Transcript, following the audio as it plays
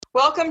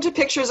Welcome to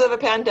Pictures of a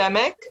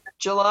Pandemic,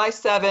 July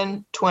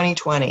 7,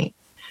 2020.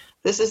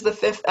 This is the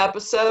 5th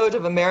episode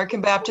of American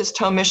Baptist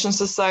Home Mission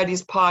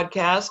Society's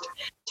podcast,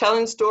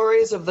 telling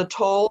stories of the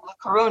toll the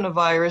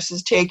coronavirus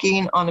is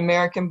taking on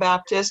American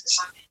Baptists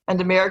and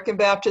American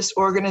Baptist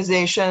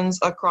organizations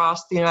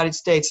across the United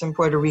States and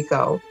Puerto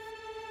Rico.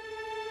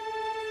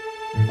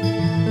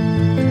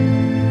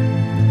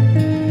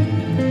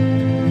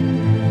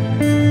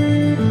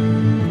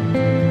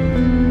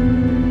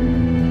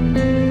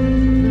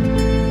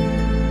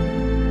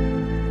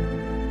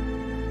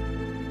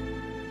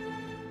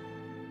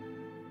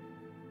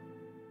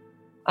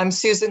 I'm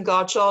Susan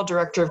Gottschall,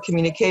 Director of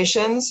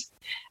Communications,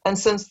 and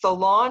since the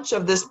launch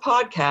of this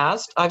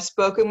podcast, I've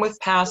spoken with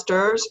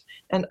pastors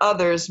and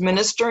others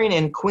ministering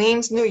in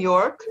Queens, New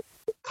York,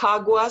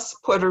 Caguas,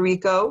 Puerto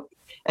Rico,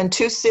 and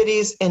 2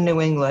 cities in New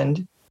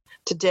England.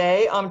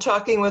 Today, I'm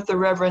talking with the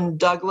Reverend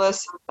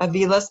Douglas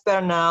Aviles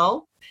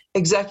Bernal,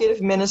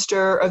 Executive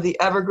Minister of the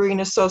Evergreen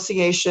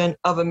Association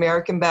of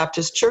American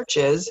Baptist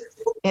Churches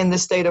in the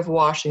state of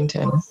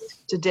Washington.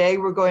 Today,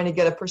 we're going to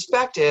get a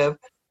perspective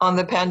on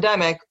the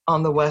pandemic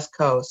on the West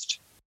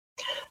Coast.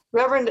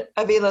 Reverend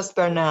Aviles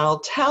Bernal,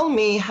 tell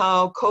me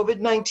how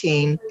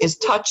COVID-19 is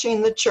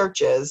touching the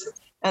churches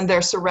and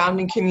their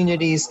surrounding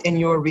communities in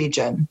your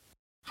region.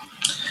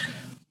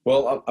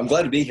 Well, I'm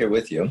glad to be here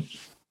with you.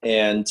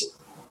 And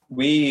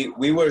we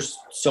were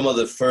some of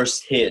the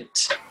first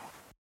hit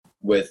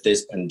with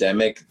this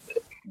pandemic.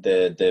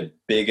 The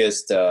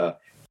biggest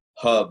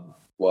hub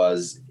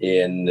was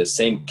in the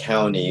same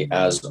county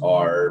as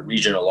our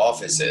regional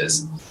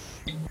offices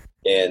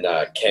in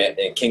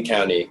King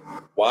County,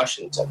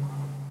 Washington.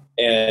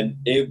 And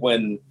it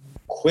went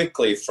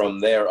quickly from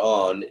there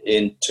on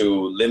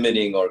into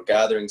limiting our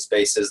gathering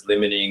spaces,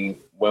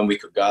 limiting when we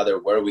could gather,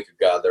 where we could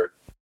gather.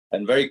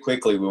 And very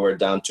quickly we were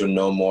down to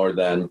no more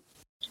than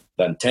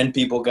 10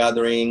 people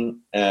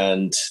gathering.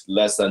 And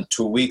less than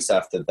 2 weeks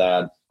after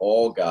that,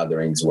 all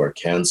gatherings were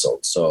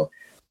canceled. So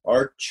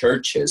our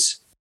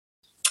churches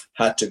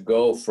had to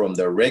go from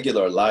their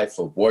regular life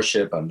of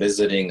worship and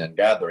visiting and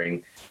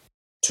gathering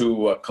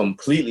to a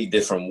completely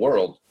different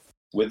world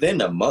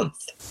within a month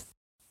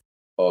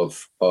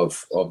of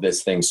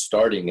this thing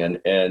starting,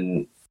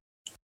 and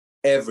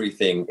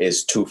everything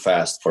is too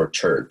fast for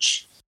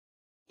church,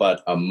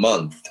 but a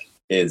month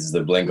is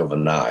the blink of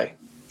an eye.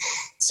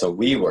 So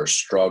we were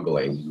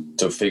struggling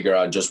to figure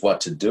out just what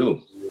to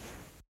do,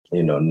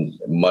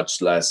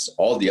 much less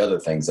all the other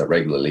things that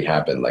regularly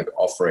happen, like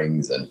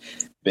offerings and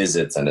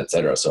visits and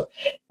etc. So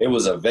it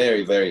was a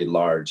very, very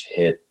large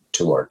hit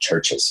to our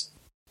churches.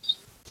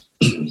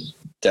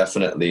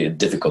 Definitely a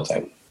difficult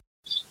thing.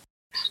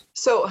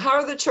 So how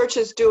are the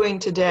churches doing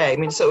today? I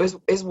mean, so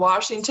is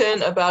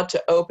Washington about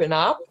to open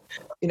up?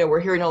 We're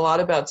hearing a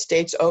lot about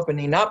states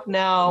opening up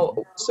now.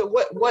 So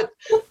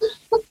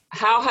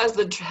how has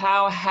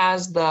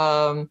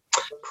the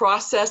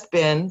process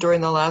been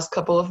during the last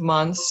couple of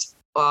months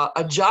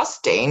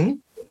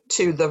adjusting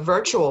to the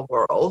virtual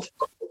world?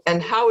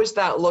 And how is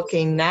that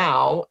looking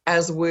now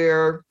as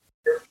we're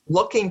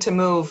looking to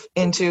move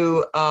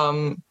into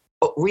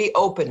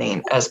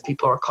reopening, as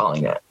people are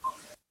calling it?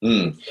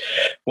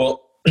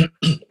 Well,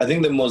 I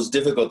think the most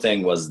difficult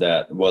thing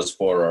was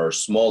for our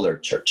smaller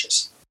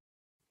churches,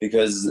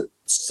 because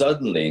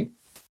suddenly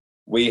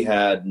we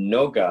had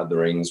no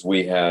gatherings,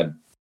 we had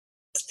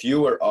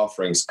fewer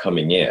offerings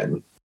coming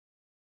in,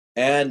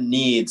 and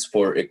needs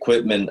for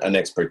equipment and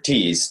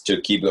expertise to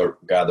keep our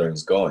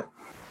gatherings going.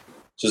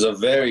 So it's a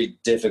very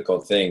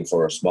difficult thing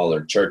for our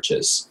smaller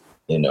churches,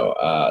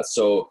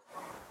 So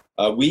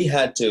we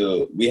had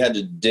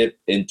to dip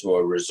into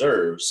our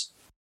reserves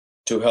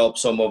to help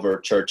some of our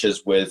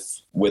churches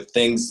with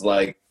things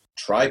like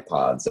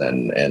tripods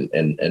and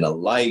a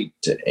light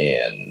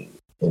and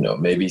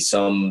maybe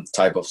some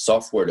type of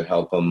software to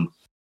help them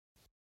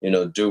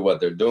do what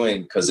they're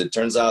doing, because it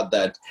turns out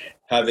that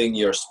having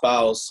your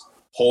spouse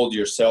hold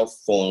your cell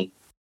phone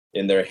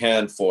in their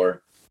hand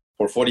for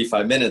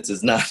 45 minutes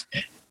is not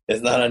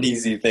an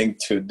easy thing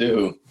to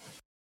do.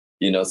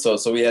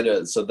 So we had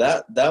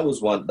that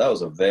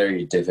was a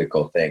very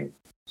difficult thing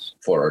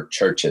for our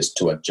churches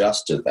to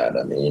adjust to that.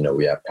 I mean,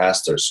 we have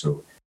pastors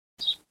who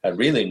had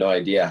really no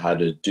idea how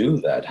to do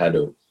that, how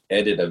to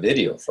edit a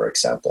video, for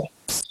example,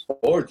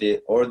 or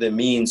the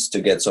means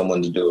to get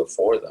someone to do it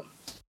for them.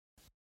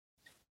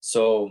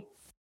 So,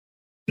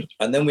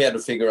 and then we had to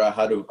figure out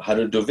how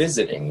to do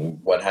visiting.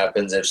 What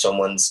happens if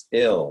someone's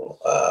ill?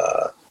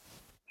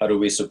 How do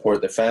we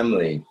support the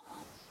family?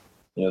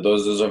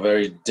 Those are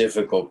very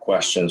difficult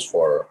questions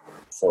for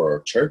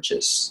our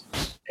churches.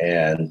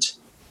 And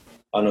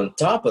on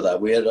top of that,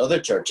 we had other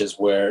churches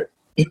where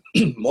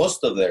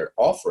most of their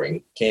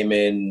offering came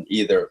in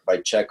either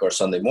by check or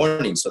Sunday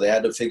morning. So they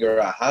had to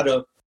figure out how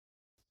to,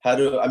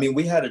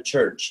 we had a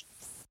church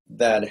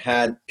that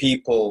had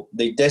people,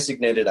 they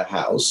designated a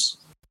house,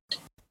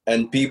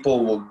 and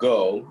people will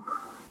go,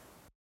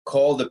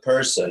 call the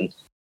person,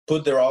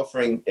 put their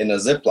offering in a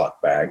Ziploc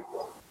bag,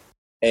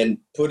 and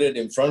put it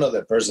in front of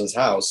the person's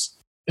house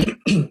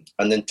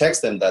and then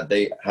text them that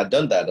they had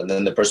done that, and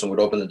then the person would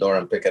open the door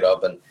and pick it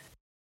up,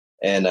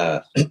 and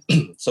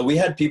so we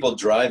had people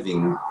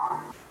driving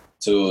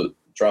to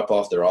drop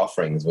off their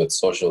offerings with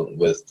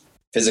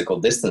physical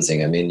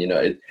distancing. I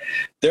mean,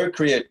 their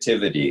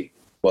creativity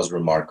was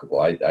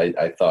remarkable.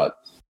 I thought,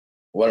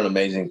 what an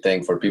amazing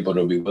thing for people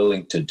to be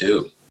willing to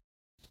do.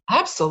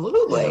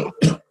 Absolutely.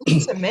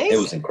 It's amazing. It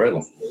was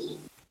incredible.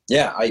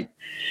 Yeah,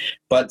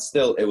 but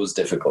still, it was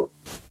difficult.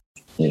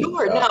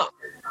 Sure. Now,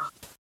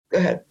 go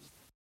ahead.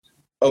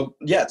 Oh,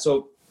 yeah.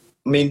 So,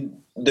 I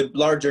mean, the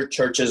larger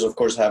churches, of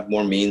course, have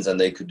more means and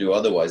they could do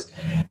otherwise.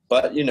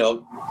 But,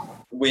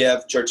 we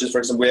have churches, for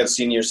example, we have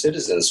senior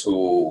citizens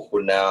who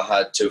now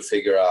had to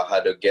figure out how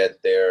to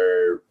get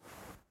their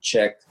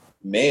check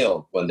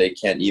mailed when they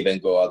can't even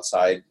go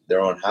outside their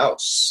own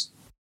house.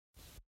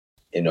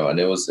 And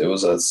it was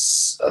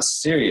a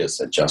serious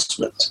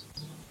adjustment.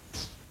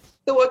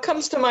 So what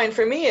comes to mind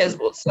for me is,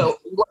 so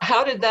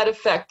how did that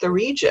affect the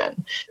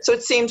region? So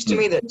it seems to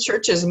me that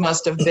churches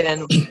must have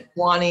been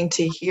wanting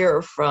to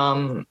hear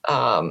from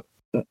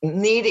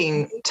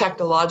needing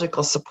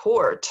technological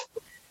support.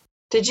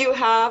 Do you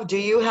have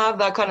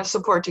that kind of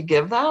support to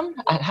give them?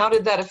 And how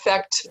did that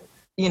affect,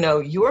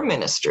 your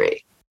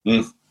ministry?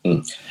 Mm-hmm.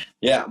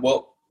 Yeah,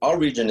 well, our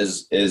region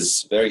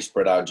is very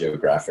spread out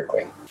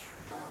geographically.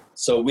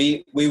 So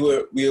we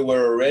were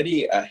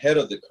already ahead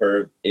of the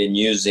curve in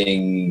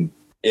using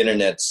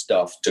internet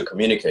stuff to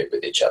communicate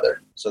with each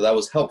other. So that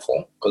was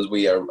helpful because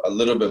we are a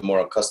little bit more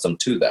accustomed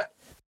to that.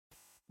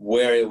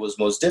 Where it was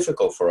most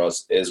difficult for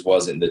us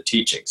was in the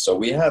teaching. So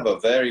we have a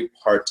very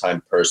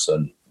part-time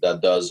person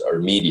that does our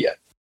media,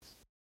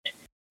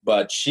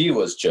 but she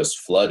was just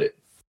flooded.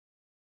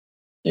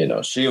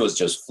 She was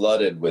just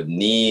flooded with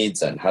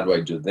needs and how do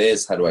I do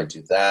this? How do I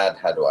do that?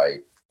 How do I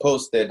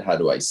post it? How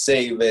do I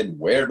save it?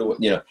 Where do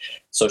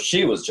so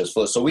she was just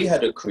flooded. So we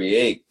had to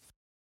create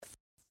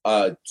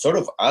sort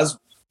of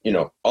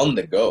on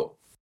the go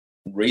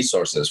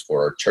resources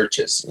for our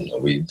churches.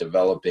 We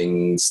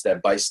developing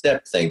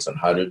step-by-step things on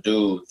how to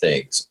do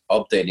things,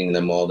 updating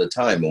them all the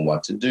time on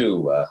what to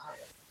do.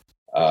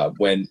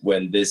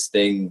 When this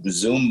thing,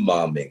 Zoom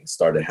bombing,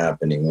 started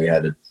happening, we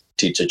had to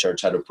teach a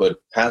church how to put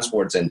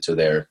passwords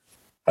into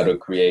how to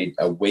create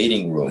a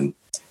waiting room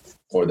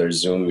for their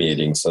Zoom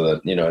meeting so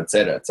that, et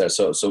cetera, et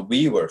cetera. So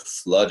we were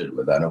flooded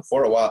with that. And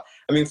for a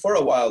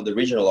while, the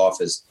regional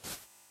office,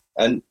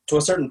 and to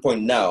a certain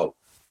point now,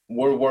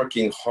 we're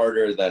working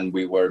harder than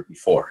we were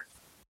before,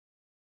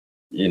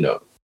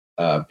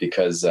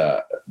 because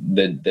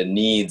the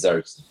needs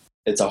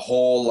it's a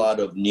whole lot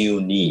of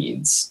new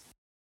needs.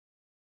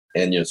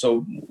 And,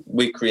 so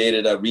we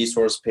created a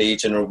resource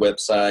page in our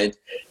website.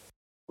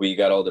 We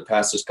got all the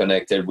pastors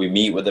connected. We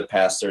meet with the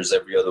pastors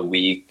every other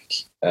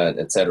week,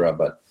 et cetera.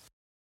 But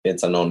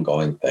it's an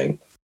ongoing thing.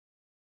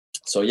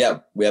 So, yeah,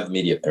 we have a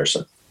media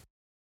person.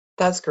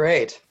 That's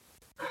great.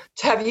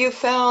 Do you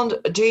find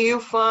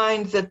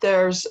that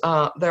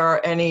there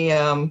are any,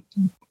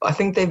 I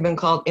think they've been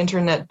called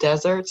internet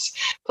deserts,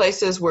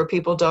 places where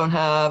people don't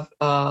have,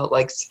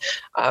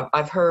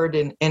 I've heard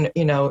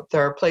there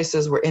are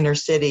places where inner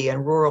city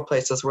and rural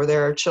places where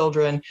there are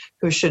children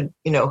who should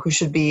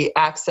be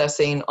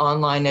accessing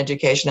online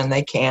education and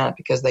they can't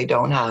because they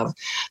don't have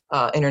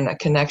internet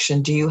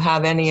connection. Do you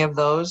have any of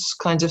those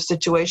kinds of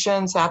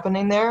situations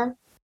happening there?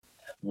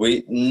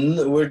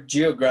 We're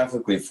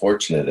geographically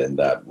fortunate in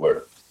that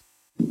we're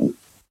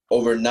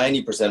over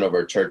 90% of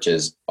our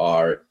churches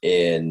are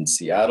in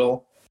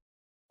Seattle,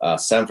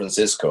 San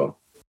Francisco,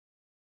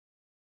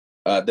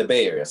 the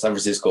Bay Area, San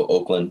Francisco,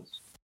 Oakland,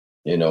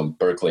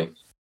 Berkeley,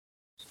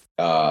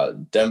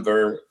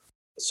 Denver,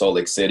 Salt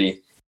Lake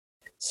City.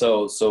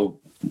 So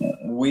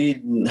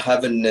we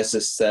haven't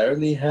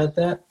necessarily had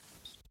that.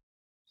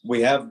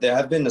 There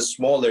have been the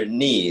smaller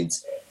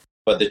needs,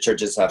 but the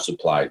churches have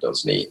supplied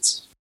those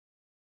needs.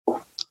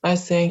 I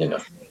see.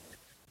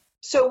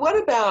 So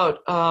what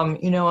about,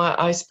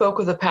 I spoke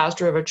with a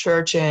pastor of a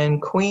church in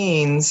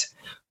Queens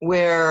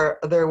where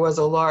there was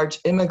a large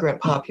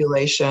immigrant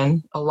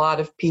population, a lot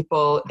of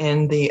people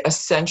in the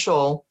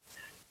essential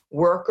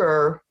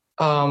worker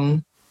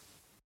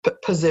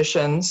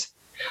positions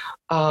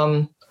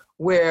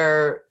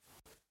where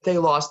they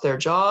lost their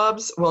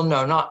jobs. Well,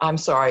 no, not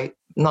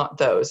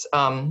those.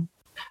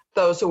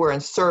 Those who were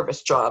in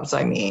service jobs,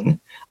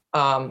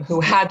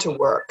 who had to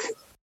work.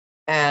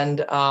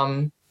 And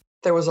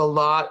there was a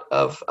lot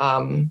of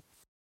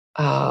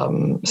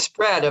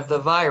spread of the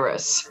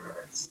virus.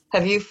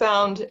 Have you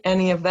found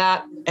any of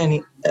that,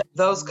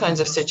 those kinds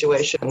of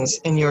situations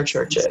in your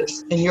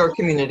churches, in your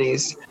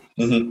communities?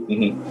 Mm-hmm,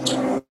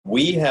 mm-hmm.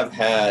 We have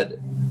had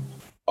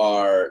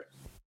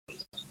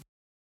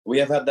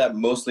that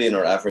mostly in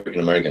our African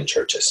American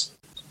churches,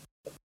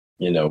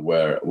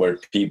 where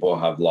people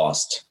have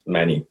lost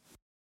many.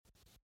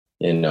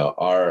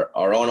 Our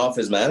own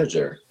office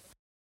manager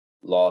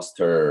lost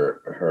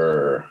her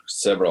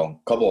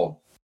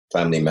couple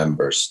family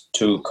members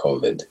to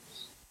COVID.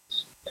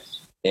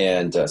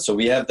 And so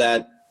we have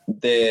that.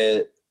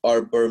 The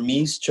our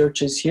Burmese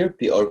churches here,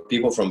 or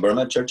people from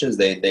Burma churches,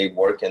 they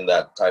work in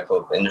that type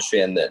of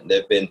industry, and that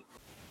they've been,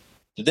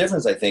 the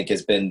difference I think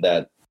has been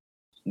that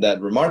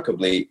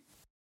remarkably,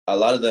 a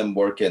lot of them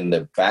work in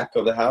the back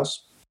of the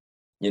house,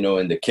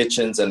 in the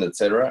kitchens and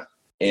etc.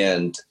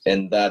 And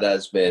that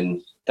has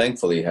been,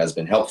 thankfully, has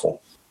been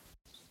helpful,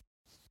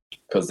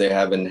 because they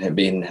haven't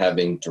been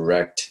having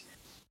direct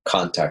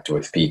contact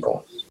with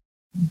people.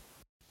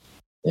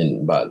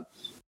 But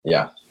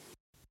yeah.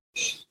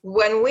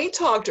 When we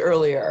talked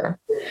earlier,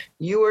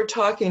 you were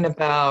talking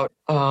about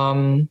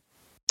the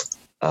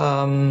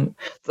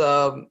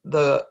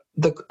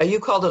you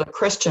called it a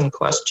Christian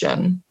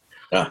question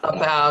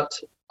about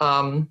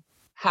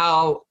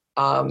how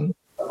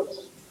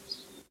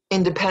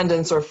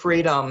independence or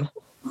freedom,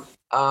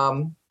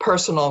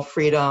 personal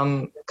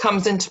freedom,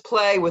 comes into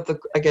play with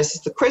it's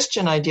the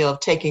Christian ideal of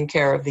taking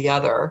care of the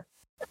other.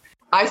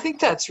 I think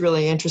that's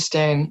really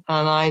interesting,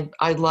 and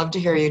I'd love to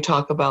hear you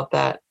talk about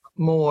that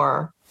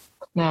more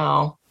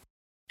now.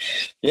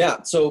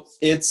 Yeah, so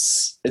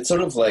it's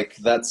sort of like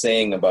that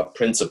saying about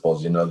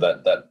principles,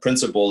 that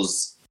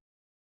principles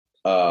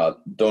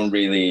don't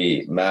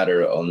really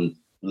matter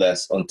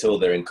until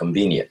they're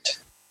inconvenient.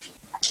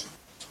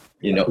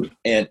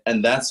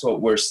 And that's what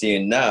we're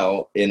seeing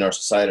now in our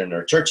society and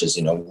our churches.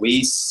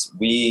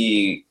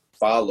 We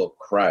follow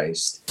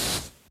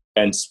Christ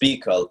and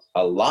speak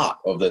a lot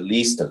of the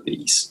least of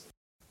these,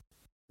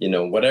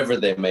 whatever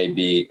they may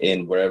be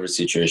in whatever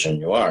situation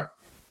you are.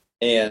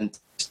 And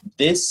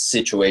this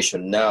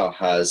situation now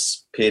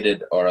has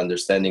pitted our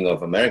understanding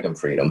of American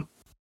freedom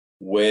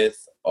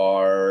with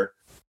our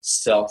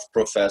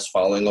self-professed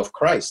following of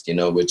Christ,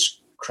 which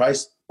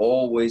Christ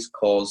always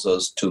calls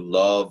us to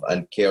love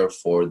and care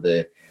for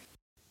the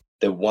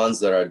ones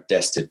that are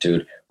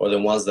destitute, or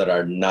the ones that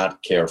are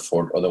not cared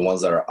for, or the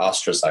ones that are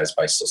ostracized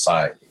by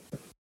society.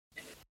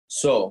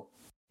 So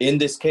in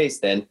this case,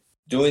 then,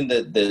 doing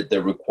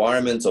the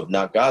requirements of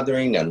not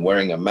gathering and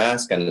wearing a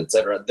mask and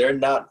etc., they're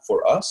not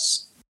for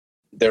us.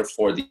 They're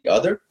for the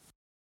other.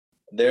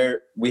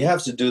 We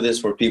have to do this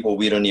for people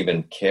we don't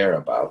even care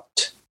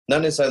about.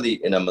 Not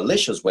necessarily in a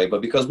malicious way,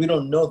 but because we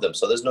don't know them.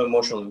 So there's no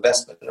emotional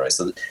investment, right?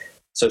 So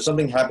if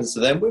something happens to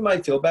them, we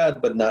might feel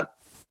bad, but not,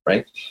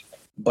 right?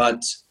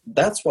 But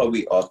that's why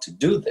we ought to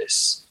do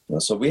this.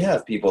 So we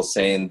have people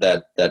saying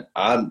that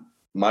I'm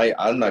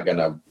not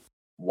gonna,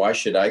 why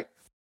should I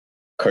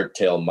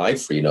curtail my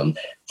freedom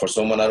for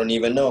someone I don't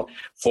even know,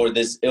 for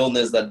this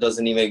illness that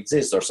doesn't even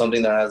exist, or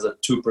something that has a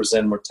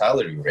 2%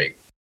 mortality rate?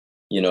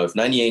 If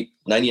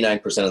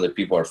 99% of the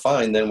people are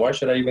fine, then why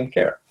should I even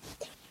care?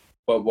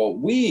 But what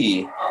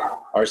we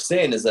are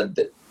saying is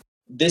that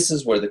this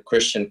is where the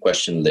Christian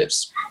question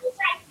lives,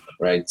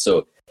 right?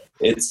 So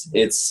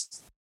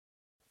it's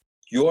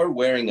your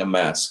wearing a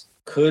mask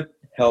could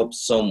help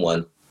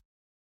someone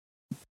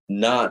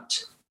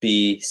not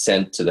be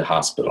sent to the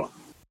hospital.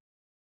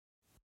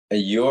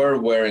 You're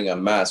wearing a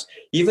mask,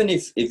 even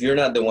if you're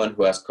not the one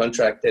who has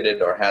contracted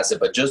it or has it,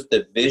 but just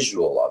the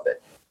visual of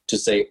it, to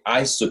say,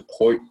 I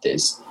support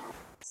this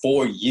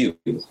for you,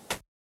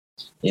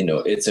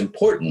 it's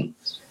important.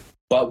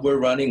 But we're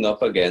running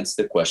up against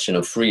the question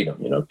of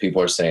freedom.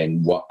 People are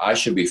saying, well, I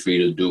should be free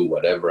to do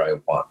whatever I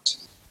want.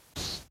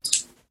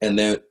 And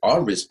then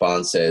our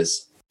response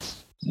is,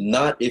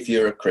 not if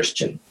you're a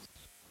Christian.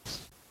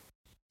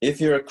 If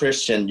you're a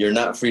Christian, you're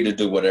not free to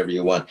do whatever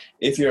you want.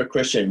 If you're a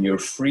Christian, you're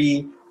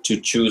free to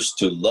choose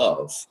to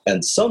love.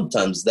 And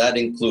sometimes that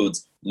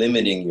includes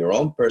limiting your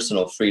own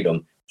personal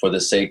freedom for the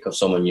sake of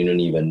someone you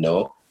don't even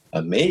know.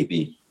 And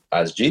maybe,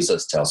 as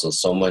Jesus tells us,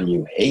 someone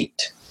you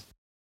hate.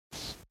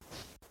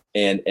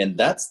 And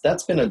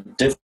that's been a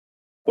difficult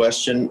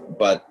question.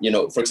 But,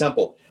 for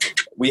example,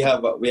 we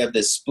have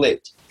this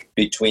split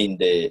between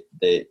the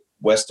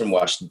Western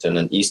Washington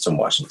and Eastern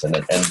Washington.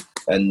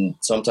 And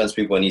sometimes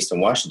people in Eastern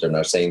Washington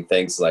are saying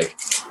things like,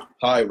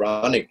 how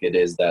ironic it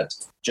is that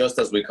just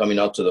as we're coming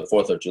up to the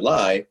 4th of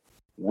July,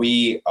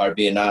 we are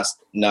being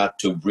asked not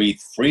to breathe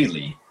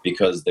freely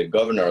because the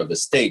governor of the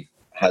state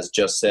has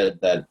just said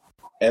that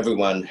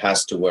everyone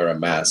has to wear a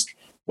mask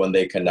when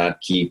they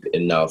cannot keep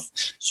enough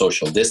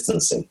social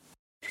distancing.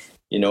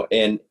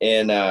 And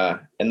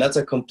that's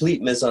a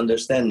complete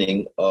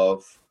misunderstanding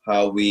of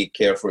how we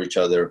care for each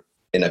other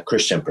in a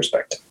Christian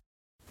perspective.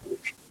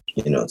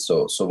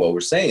 So what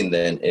we're saying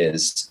then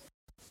is,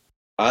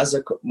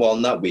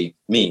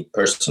 me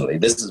personally,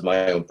 this is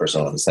my own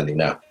personal understanding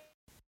now.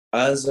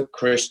 As a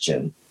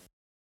Christian,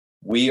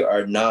 we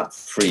are not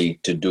free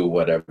to do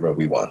whatever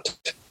we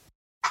want.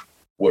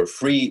 We're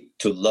free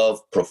to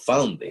love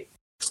profoundly.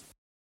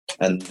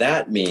 And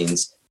that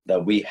means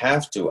that we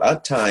have to,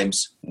 at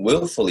times,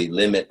 willfully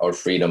limit our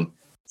freedom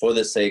for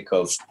the sake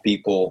of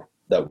people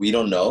that we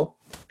don't know,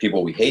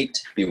 people we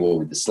hate, people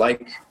we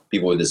dislike,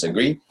 people we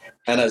disagree.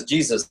 And as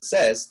Jesus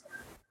says,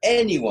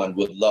 anyone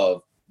would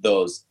love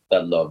those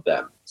that love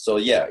them. So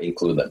yeah,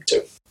 include them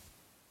too.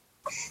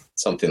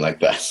 Something like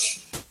that.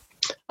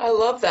 I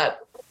love that.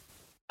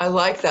 I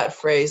like that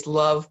phrase,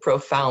 love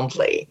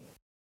profoundly.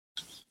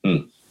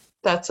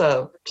 That's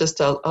just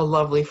a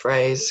lovely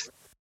phrase.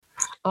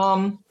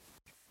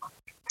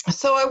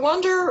 So I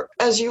wonder,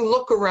 as you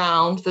look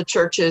around the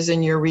churches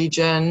in your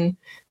region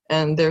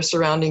and their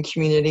surrounding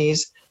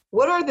communities,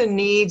 what are the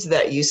needs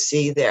that you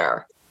see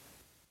there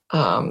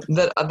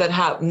that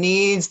have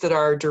needs that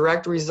are a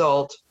direct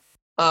result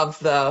of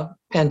the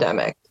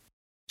pandemic?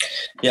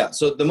 Yeah,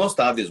 so the most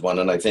obvious one,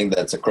 and I think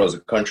that's across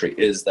the country,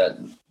 is that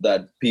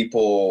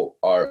people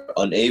are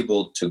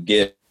unable to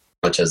give as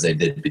much as they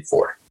did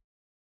before.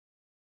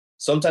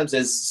 Sometimes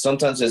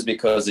it's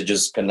because they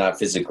just cannot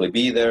physically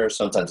be there.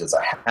 Sometimes it's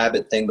a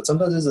habit thing, but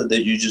sometimes it's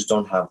that you just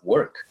don't have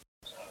work,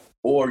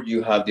 or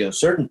you have the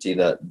uncertainty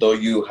that though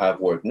you have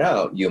work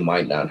now, you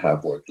might not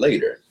have work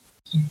later.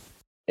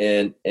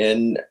 And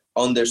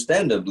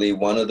understandably,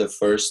 one of the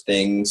first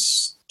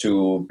things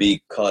to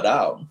be cut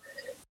out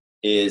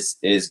is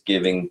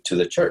giving to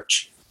the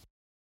church.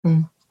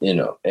 And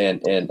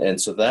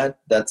so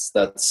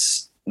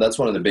that's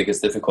one of the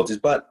biggest difficulties.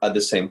 But at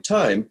the same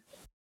time,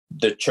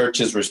 the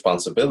church's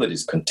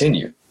responsibilities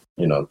continue,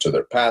 to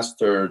their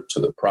pastor, to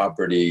the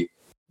property.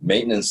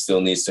 Maintenance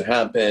still needs to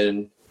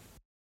happen.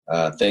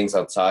 Things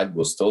outside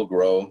will still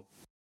grow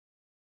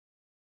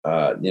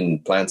in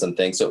plants and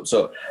things.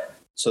 So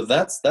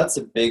that's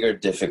a bigger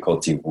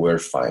difficulty we're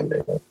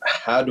finding.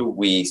 How do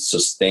we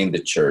sustain the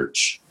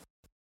church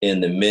in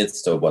the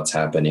midst of what's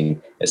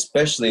happening,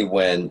 especially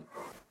when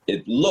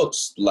it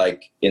looks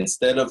like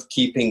instead of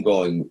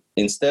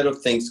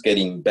things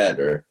getting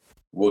better,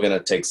 we're going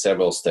to take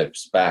several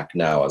steps back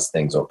now as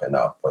things open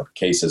up, with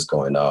cases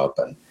going up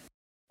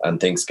and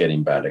things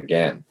getting bad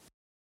again.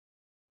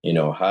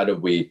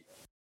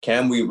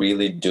 Can we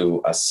really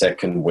do a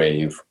second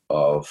wave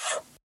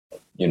of,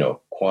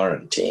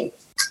 quarantine?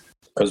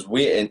 Because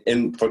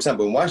for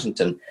example, in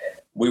Washington,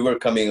 we were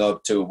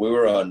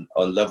on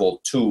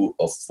level 2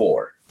 of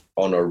 4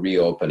 on our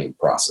reopening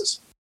process.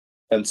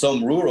 And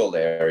some rural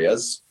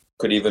areas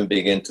could even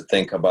begin to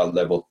think about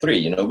level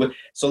 3,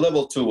 So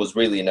level 2 was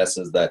really in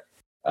essence that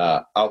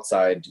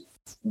outside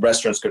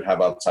restaurants could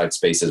have outside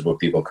spaces where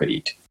people could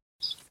eat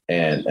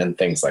and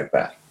things like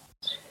that.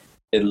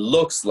 It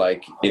looks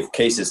like if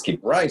cases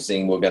keep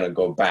rising, we're going to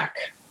go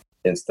back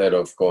instead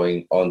of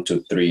going on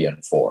to 3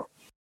 and 4.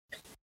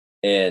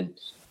 And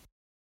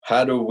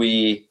how do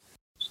we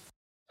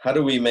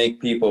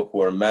make people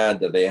who are mad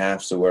that they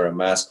have to wear a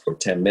mask for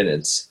 10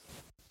 minutes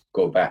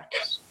go back?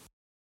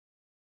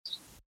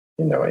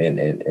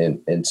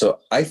 And so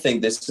I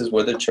think this is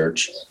where the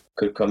church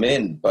could come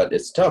in, but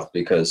it's tough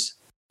because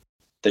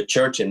the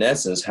church in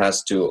essence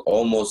has to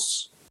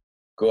almost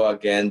go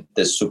against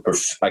the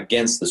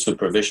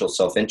superficial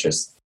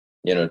self-interest,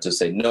 to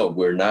say, no,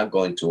 we're not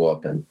going to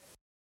open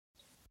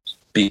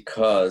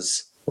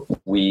because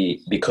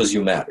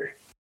you matter,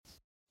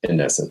 in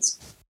essence.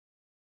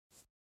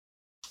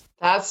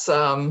 That's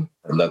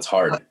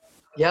hard.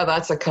 Yeah,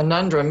 that's a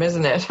conundrum,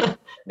 isn't it?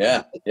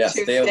 Yeah.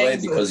 Stay away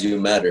because you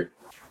matter.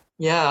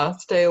 Yeah,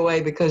 stay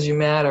away because you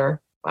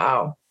matter.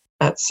 Wow.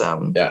 That's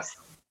yeah.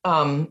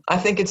 I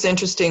think it's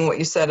interesting what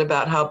you said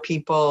about how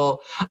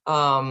people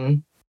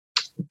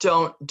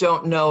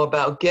don't know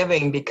about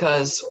giving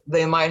because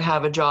they might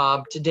have a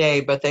job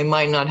today, but they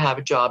might not have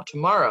a job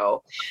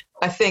tomorrow.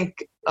 I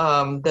think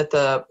that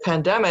the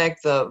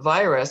pandemic, the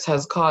virus,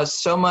 has caused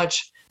so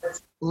much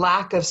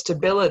lack of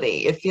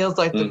stability. It feels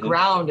like the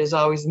ground is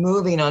always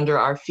moving under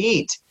our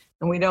feet,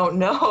 and we don't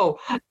know,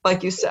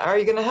 like you said, are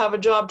you going to have a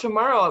job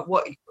tomorrow?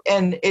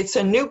 And it's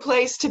a new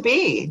place to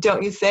be,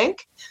 don't you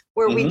think?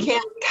 Where we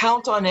can't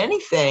count on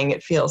anything,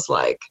 it feels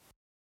like.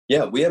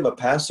 Yeah, we have a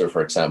pastor,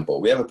 for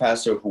example. We have a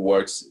pastor who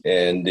works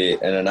in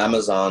an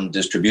Amazon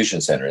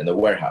distribution center in the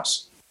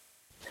warehouse.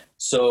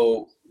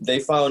 So they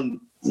found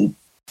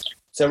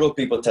several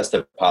people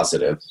tested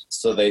positive.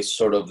 So they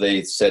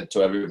said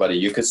to everybody,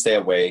 you could stay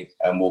away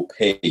and we'll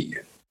pay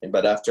you.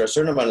 But after a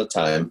certain amount of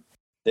time,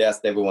 they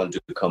asked everyone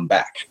to come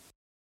back.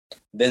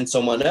 Then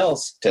someone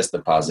else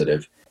tested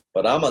positive.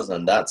 But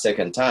Amazon, that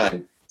second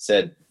time,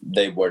 said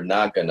they were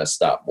not going to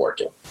stop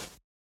working.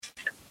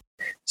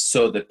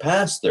 So the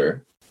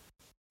pastor,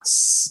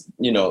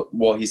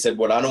 he said,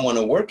 well, I don't want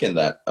to work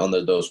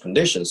under those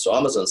conditions. So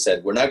Amazon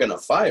said, we're not going to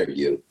fire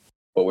you,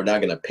 but we're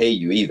not going to pay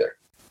you either.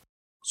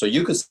 So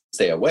you could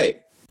stay away,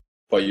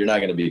 but you're not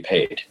going to be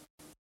paid.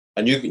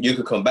 And you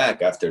could come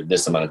back after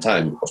this amount of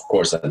time, of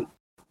course, and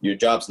your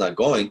job's not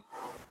going.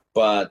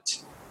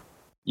 But,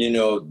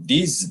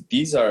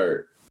 these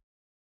are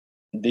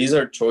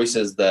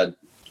choices that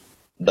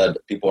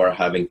people are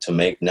having to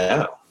make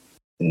now.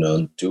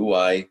 Do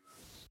I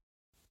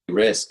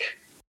risk?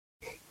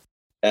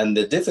 And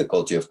the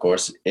difficulty, of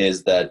course,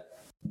 is that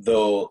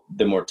though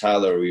the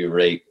mortality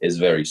rate is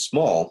very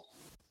small,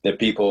 that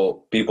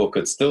people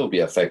could still be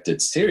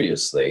affected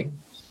seriously,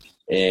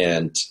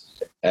 and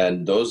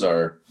those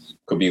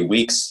could be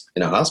weeks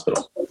in a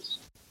hospital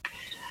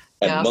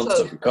and months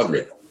of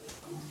recovery.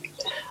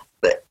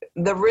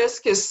 The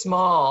risk is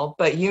small,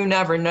 but you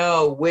never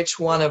know which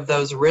one of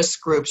those risk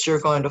groups you're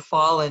going to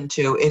fall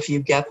into if you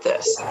get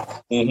this.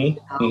 You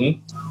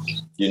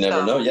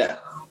never know.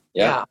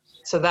 Yeah.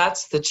 So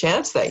that's the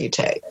chance that you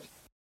take.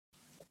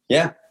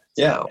 Yeah.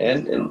 Yeah,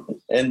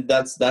 and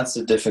that's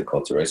the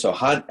difficulty, right? So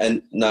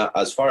now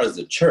as far as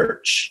the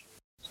church,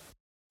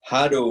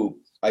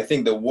 I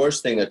think the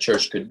worst thing a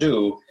church could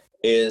do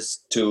is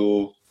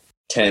to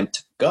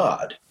tempt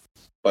God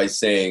by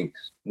saying,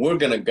 we're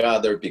going to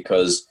gather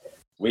because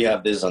we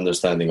have this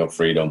understanding of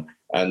freedom,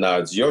 and now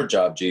it's your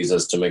job,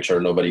 Jesus, to make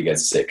sure nobody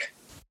gets sick.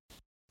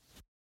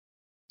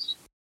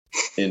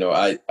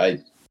 That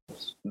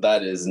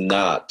is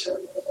not.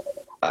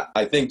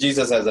 I think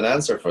Jesus has an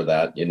answer for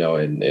that, in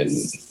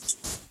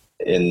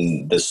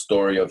the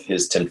story of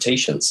his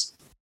temptations.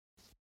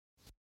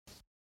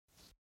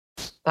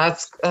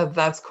 That's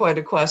quite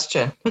a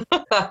question.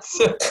 That's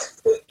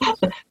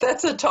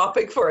a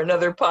topic for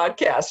another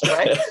podcast,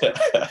 right?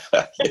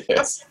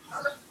 Yes.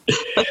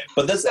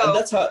 But that's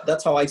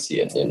how I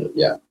see it.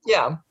 Yeah.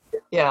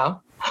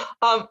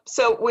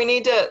 So we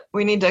need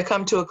to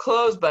come to a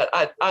close, but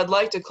I'd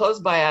like to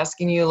close by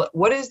asking you,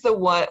 what is the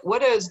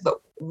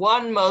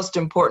one most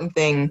important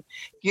thing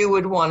you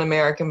would want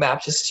American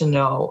Baptists to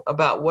know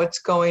about what's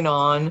going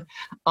on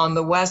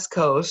the West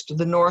Coast,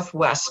 the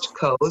Northwest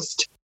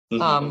Coast,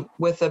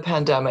 with the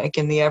pandemic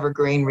in the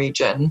Evergreen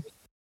region?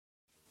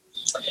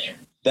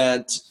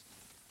 That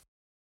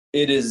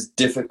it is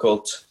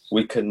difficult.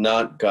 We could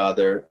not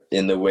gather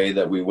in the way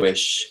that we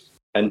wish,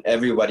 and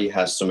everybody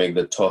has to make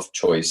the tough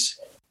choice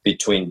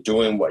between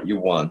doing what you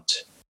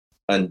want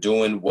and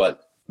doing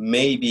what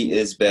maybe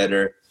is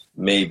better,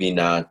 maybe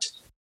not.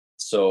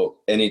 So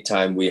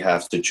anytime we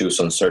have to choose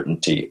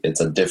uncertainty,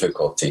 it's a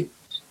difficulty.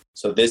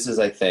 So this is,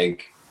 I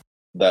think,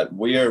 that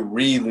we are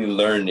really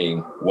learning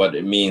what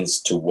it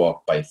means to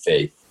walk by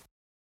faith.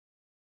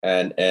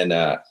 And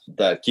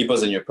that keep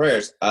us in your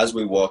prayers as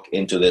we walk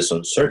into this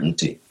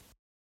uncertainty,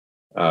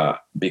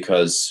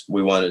 because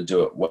we want to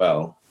do it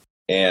well,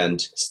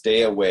 and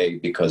stay away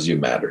because you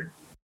matter.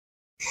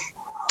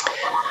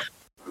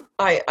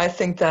 I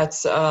think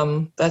that's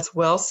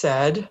well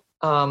said.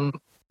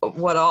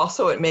 What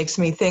also it makes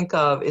me think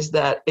of is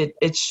that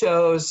it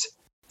shows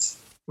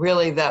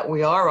really that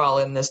we are all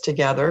in this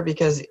together,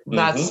 because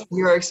that's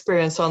your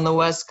experience on the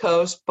West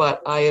Coast,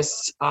 but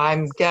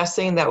I'm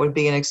guessing that would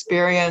be an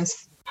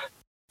experience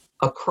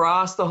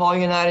across the whole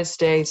United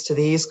States to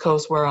the East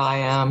Coast where I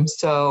am.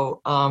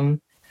 So,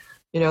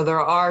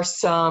 there are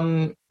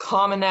some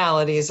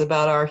commonalities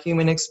about our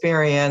human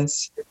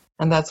experience,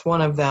 and that's one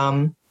of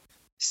them.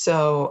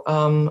 So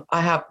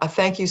I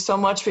thank you so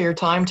much for your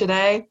time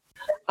today.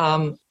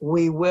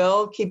 We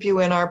will keep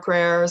you in our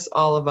prayers,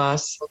 all of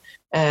us.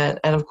 And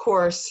of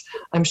course,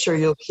 I'm sure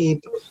you'll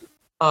keep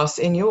us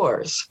in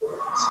yours.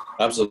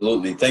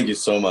 Absolutely. Thank you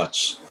so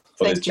much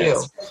for the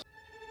chance.